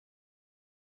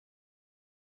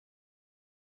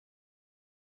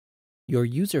Your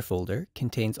user folder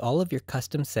contains all of your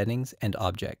custom settings and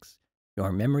objects,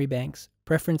 your memory banks,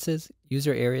 preferences,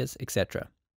 user areas, etc.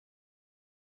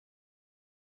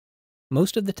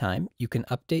 Most of the time, you can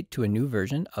update to a new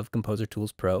version of Composer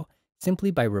Tools Pro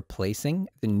simply by replacing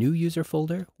the new user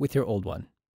folder with your old one.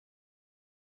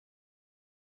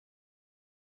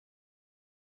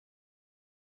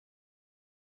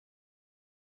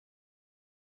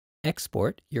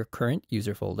 Export your current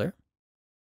user folder.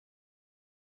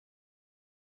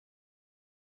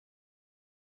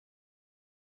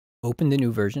 Open the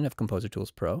new version of Composer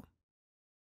Tools Pro.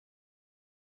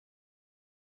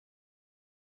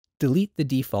 Delete the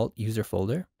default user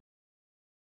folder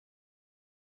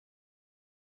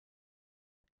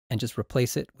and just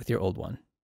replace it with your old one.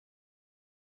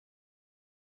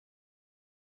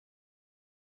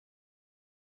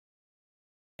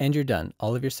 And you're done.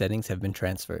 All of your settings have been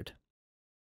transferred.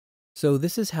 So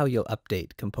this is how you'll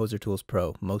update Composer Tools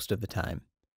Pro most of the time.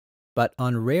 But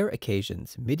on rare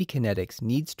occasions, MIDI Kinetics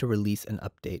needs to release an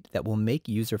update that will make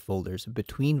user folders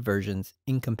between versions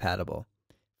incompatible.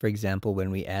 For example,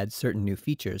 when we add certain new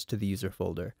features to the user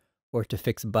folder, or to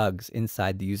fix bugs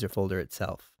inside the user folder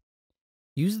itself.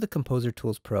 Use the Composer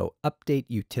Tools Pro Update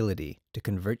utility to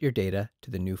convert your data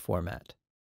to the new format.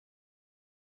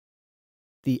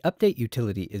 The Update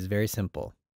utility is very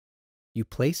simple. You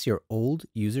place your old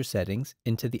user settings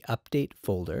into the Update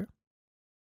folder,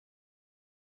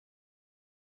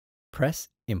 press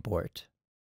Import,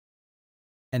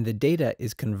 and the data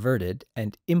is converted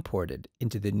and imported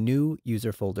into the new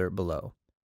user folder below.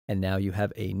 And now you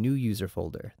have a new user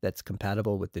folder that's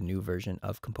compatible with the new version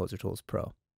of Composer Tools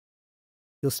Pro.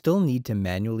 You'll still need to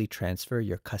manually transfer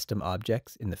your custom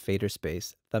objects in the fader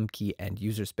space, thumb key, and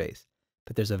user space,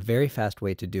 but there's a very fast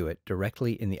way to do it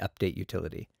directly in the Update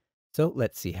utility. So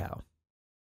let's see how.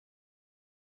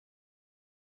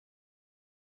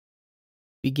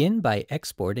 Begin by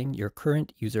exporting your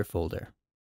current user folder.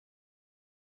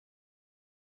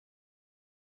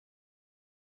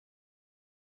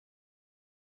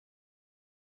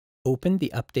 Open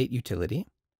the Update utility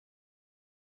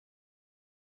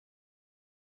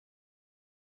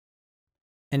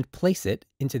and place it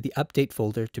into the Update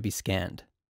folder to be scanned.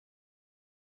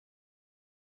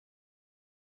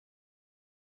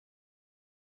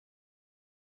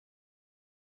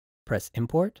 Press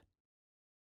Import,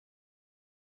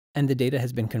 and the data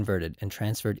has been converted and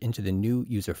transferred into the new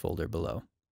user folder below.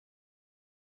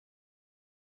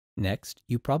 Next,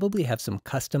 you probably have some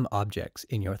custom objects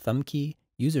in your thumb key,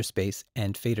 user space,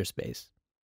 and fader space.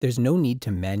 There's no need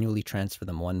to manually transfer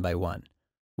them one by one.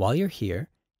 While you're here,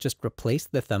 just replace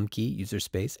the thumb key, user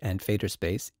space, and fader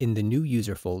space in the new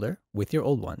user folder with your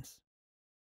old ones.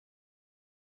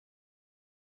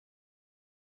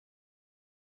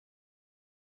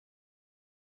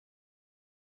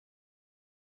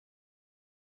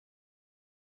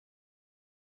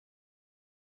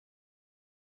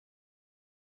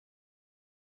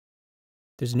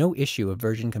 There's no issue of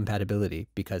version compatibility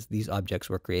because these objects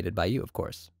were created by you, of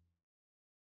course.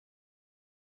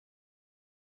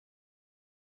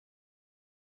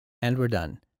 And we're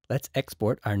done. Let's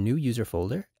export our new user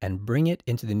folder and bring it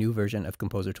into the new version of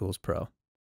Composer Tools Pro.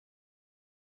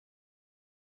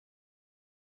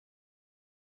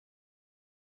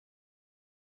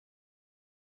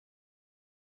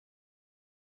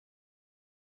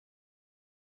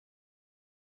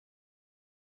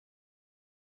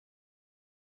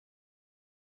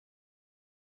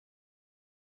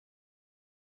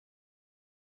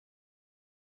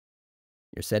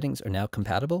 Your settings are now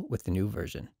compatible with the new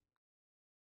version.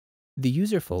 The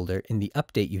user folder in the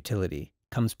Update utility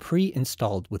comes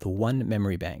pre-installed with one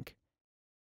memory bank.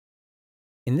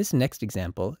 In this next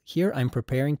example, here I'm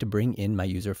preparing to bring in my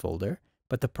user folder,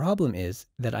 but the problem is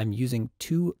that I'm using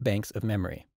two banks of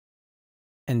memory.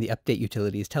 And the Update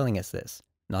utility is telling us this.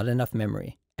 Not enough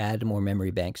memory. Add more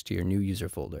memory banks to your new user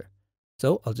folder.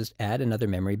 So I'll just add another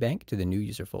memory bank to the new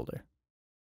user folder.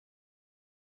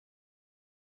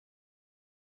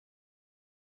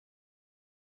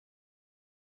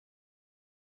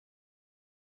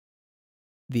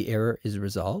 The error is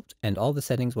resolved, and all the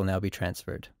settings will now be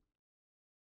transferred.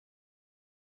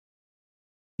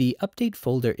 The Update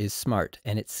folder is smart,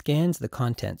 and it scans the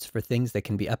contents for things that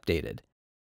can be updated.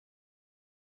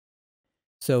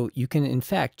 So you can, in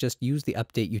fact, just use the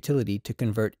Update utility to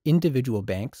convert individual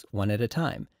banks one at a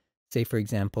time. Say, for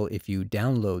example, if you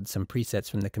download some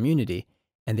presets from the community,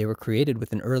 and they were created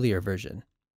with an earlier version.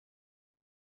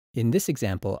 In this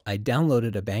example, I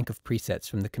downloaded a bank of presets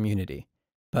from the community.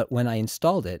 But when I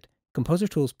installed it, Composer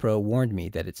Tools Pro warned me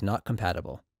that it's not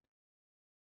compatible.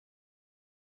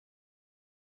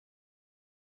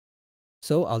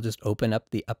 So I'll just open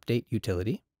up the Update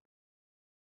utility.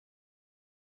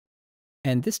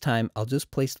 And this time I'll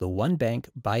just place the one bank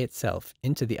by itself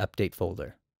into the Update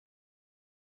folder.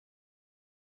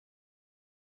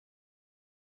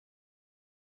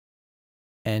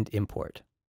 And import.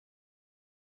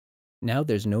 Now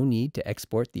there's no need to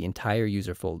export the entire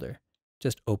user folder.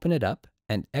 Just open it up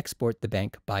and export the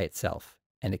bank by itself,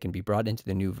 and it can be brought into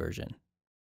the new version.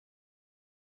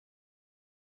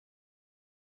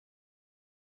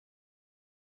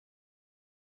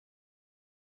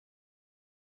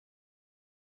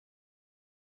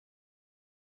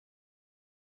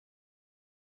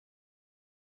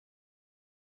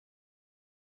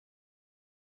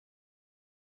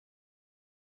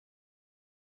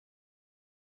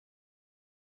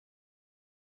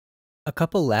 A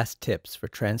couple last tips for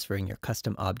transferring your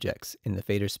custom objects in the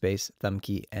fader space, thumb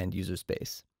key, and user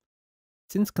space.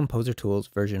 Since Composer Tools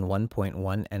version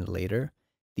 1.1 and later,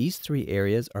 these three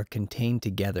areas are contained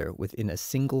together within a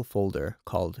single folder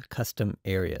called Custom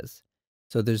Areas.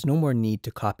 So there's no more need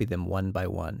to copy them one by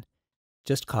one.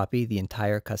 Just copy the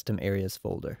entire Custom Areas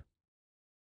folder.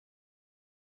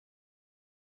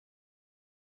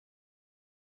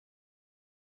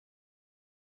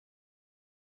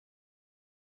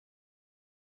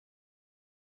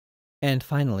 And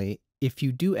finally, if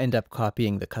you do end up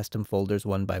copying the custom folders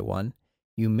one by one,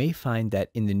 you may find that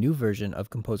in the new version of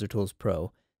Composer Tools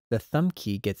Pro, the thumb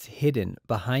key gets hidden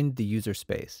behind the user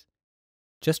space.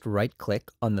 Just right-click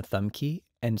on the thumb key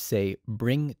and say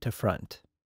Bring to Front.